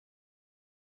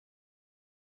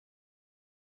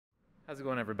How's it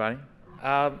going, everybody?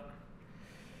 So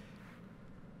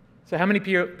how many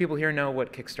people here know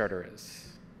what Kickstarter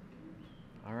is?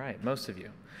 All right, most of you.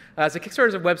 So Kickstarter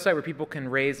is a website where people can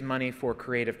raise money for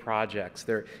creative projects.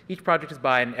 Each project is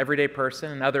by an everyday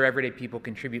person, and other everyday people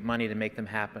contribute money to make them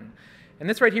happen. And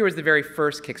this right here was the very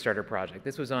first Kickstarter project.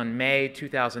 This was on May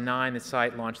 2009. The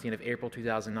site launched at the end of April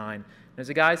 2009. There's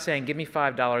a guy saying, give me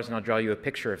 $5 and I'll draw you a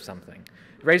picture of something.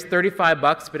 It raised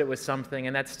 $35, but it was something,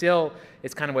 and that still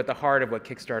is kind of at the heart of what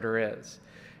Kickstarter is.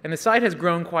 And the site has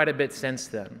grown quite a bit since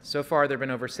then. So far, there have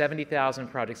been over 70,000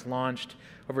 projects launched.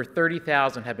 Over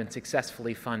 30,000 have been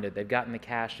successfully funded. They've gotten the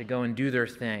cash to go and do their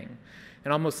thing.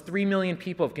 And almost 3 million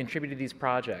people have contributed to these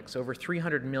projects, over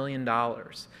 $300 million.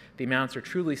 The amounts are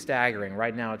truly staggering.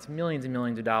 Right now, it's millions and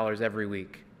millions of dollars every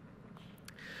week.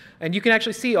 And you can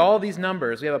actually see all these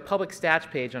numbers. We have a public stats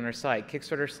page on our site,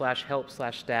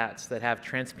 Kickstarter/help/stats, that have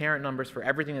transparent numbers for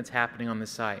everything that's happening on the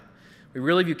site. We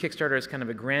really view Kickstarter as kind of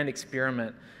a grand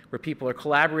experiment where people are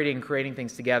collaborating and creating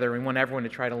things together. We want everyone to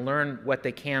try to learn what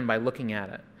they can by looking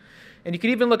at it. And you can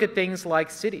even look at things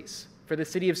like cities. For the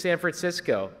city of San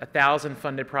Francisco, 1,000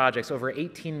 funded projects, over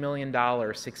 $18 million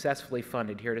successfully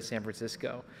funded here to San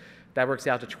Francisco. That works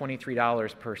out to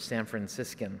 $23 per San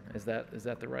Franciscan. Is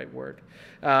that the right word?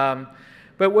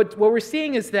 But what we're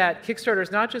seeing is that Kickstarter is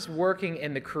not just working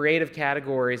in the creative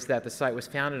categories that the site was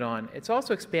founded on, it's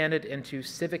also expanded into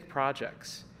civic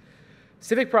projects.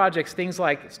 Civic projects, things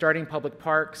like starting public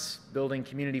parks, building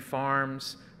community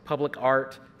farms, public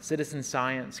art, citizen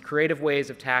science, creative ways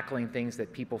of tackling things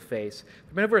that people face. There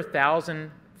have been over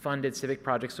 1,000 funded civic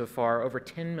projects so far, over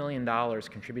 $10 million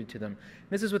contributed to them.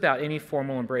 This is without any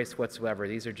formal embrace whatsoever.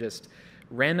 These are just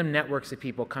random networks of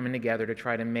people coming together to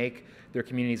try to make their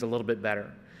communities a little bit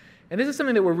better. And this is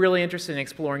something that we're really interested in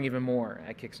exploring even more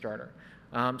at Kickstarter.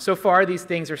 So far, these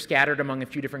things are scattered among a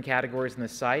few different categories in the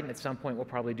site, and at some point we'll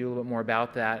probably do a little bit more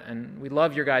about that, and we'd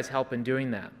love your guys' help in doing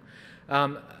that.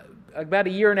 About a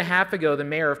year and a half ago, the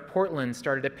mayor of Portland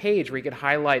started a page where he could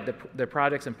highlight the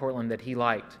projects in Portland that he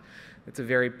liked. It's a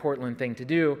very Portland thing to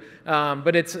do,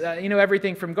 but it's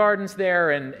everything from gardens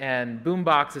there and boom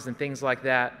boxes and things like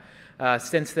that.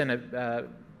 Since then, a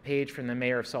page from the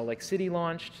mayor of Salt Lake City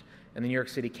launched, and the New York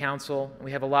City Council.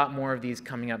 We have a lot more of these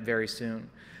coming up very soon.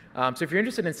 So if you're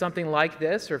interested in something like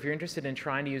this, or if you're interested in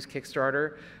trying to use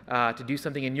Kickstarter to do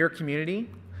something in your community,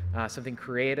 something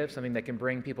creative, something that can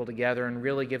bring people together and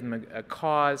really give them a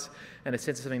cause and a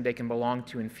sense of something they can belong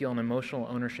to and feel an emotional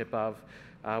ownership of,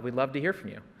 we'd love to hear from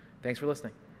you. Thanks for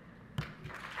listening.